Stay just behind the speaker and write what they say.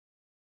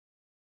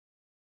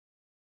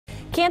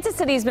Kansas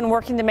City has been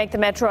working to make the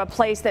metro a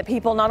place that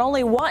people not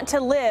only want to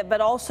live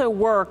but also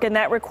work, and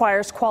that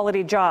requires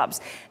quality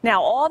jobs.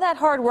 Now, all that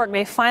hard work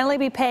may finally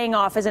be paying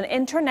off as an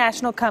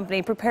international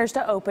company prepares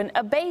to open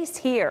a base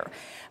here.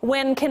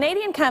 When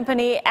Canadian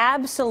company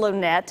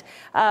Absolunet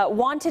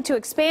wanted to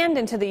expand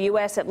into the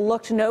U.S., it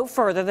looked no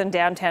further than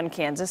downtown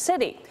Kansas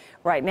City.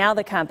 Right now,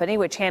 the company,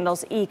 which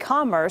handles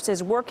e-commerce,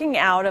 is working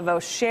out of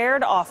a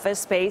shared office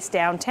space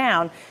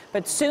downtown,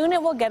 but soon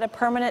it will get a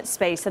permanent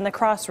space in the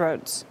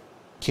Crossroads.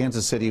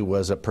 Kansas City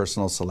was a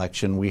personal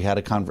selection. I had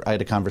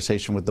a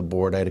conversation with the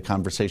board. I had a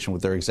conversation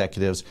with their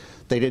executives.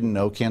 They didn't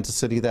know Kansas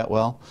City that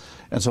well.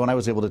 And so when I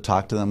was able to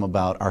talk to them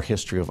about our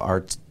history of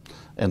art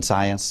and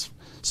science,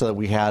 so that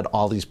we had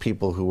all these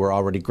people who were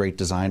already great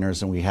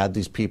designers and we had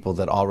these people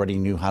that already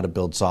knew how to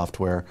build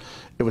software,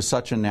 it was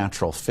such a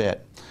natural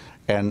fit.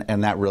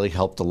 And that really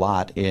helped a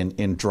lot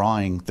in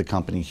drawing the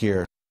company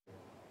here.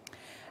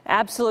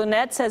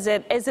 Absolunet says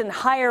it isn't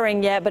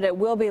hiring yet, but it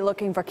will be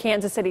looking for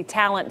Kansas City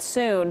talent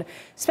soon,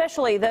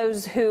 especially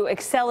those who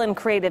excel in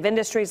creative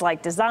industries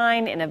like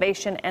design,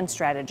 innovation, and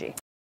strategy.